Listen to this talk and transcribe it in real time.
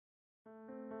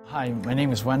Hi, my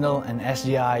name is Wendell, and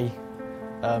SJI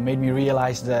made me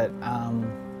realize that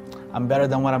I'm better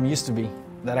than what I'm used to be,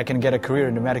 that I can get a career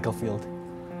in the medical field.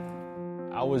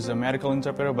 I was a medical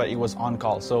interpreter, but it was on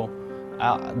call, so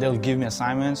they'll give me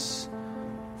assignments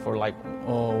for like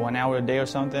 1 hour a day or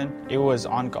something. It was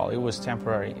on call, it was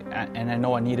temporary, and I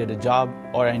know I needed a job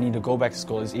or I need to go back to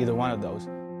school. It's either one of those.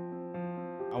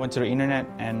 I went to the internet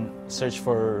and searched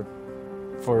for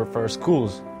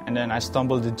schools. And then I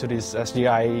stumbled into this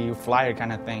SJI flyer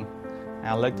kind of thing. And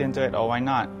I looked into it. Oh, why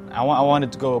not? I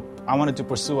wanted to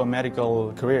pursue a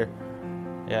medical career.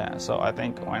 Yeah, so I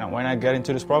think why not get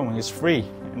into this program? It's free,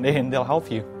 and they'll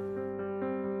help you.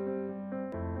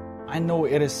 I know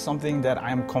it is something that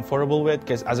I'm comfortable with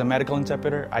because as a medical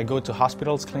interpreter, I go to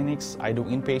hospitals, clinics, I do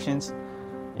inpatients.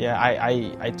 Yeah,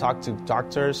 I talk to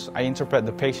doctors. I interpret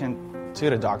the patient to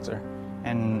the doctor.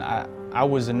 And I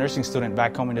was a nursing student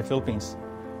back home in the Philippines.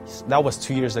 That was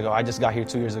 2 years ago. I just got here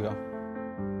 2 years ago.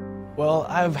 Well,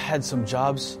 I've had some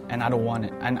jobs and I don't want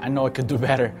it. I know I could do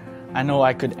better. I know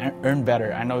I could earn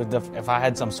better. I know if I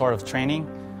had some sort of training,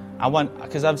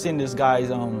 because I've seen these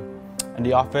guys in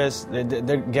the office,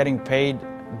 they're getting paid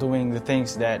doing the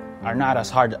things that are not as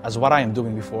hard as what I am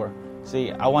doing before. See,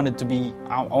 I want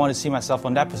to see myself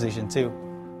on that position too.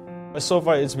 But so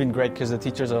far it's been great because the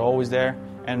teachers are always there,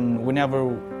 and whenever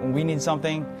we need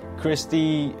something,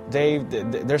 Christy, Dave,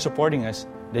 they're supporting us.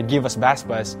 They'd give us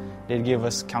bus. They'd give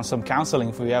us some counseling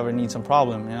if we ever need some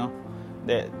problem, you know.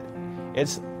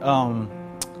 It's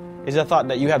a thought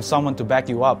that you have someone to back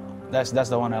you up. That's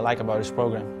the one I like about this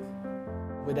program.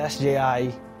 With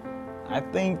SJI, I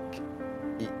think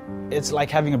it's like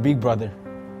having a big brother.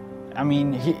 I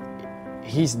mean,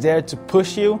 he's there to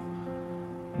push you,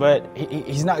 but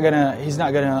he's not gonna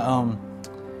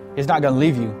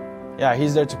leave you. Yeah,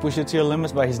 he's there to push you to your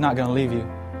limits, but he's not gonna leave you.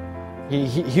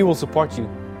 He will support you.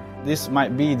 This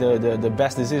might be the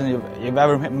best decision you've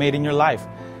ever made in your life,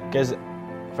 because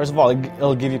first of all,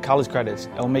 it'll give you college credits.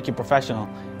 It'll make you professional.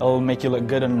 It'll make you look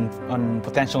good on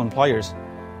potential employers.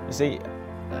 You see,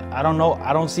 I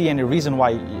don't see any reason why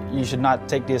you should not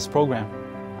take this program.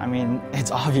 I mean,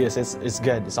 it's obvious. It's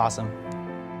good. It's awesome.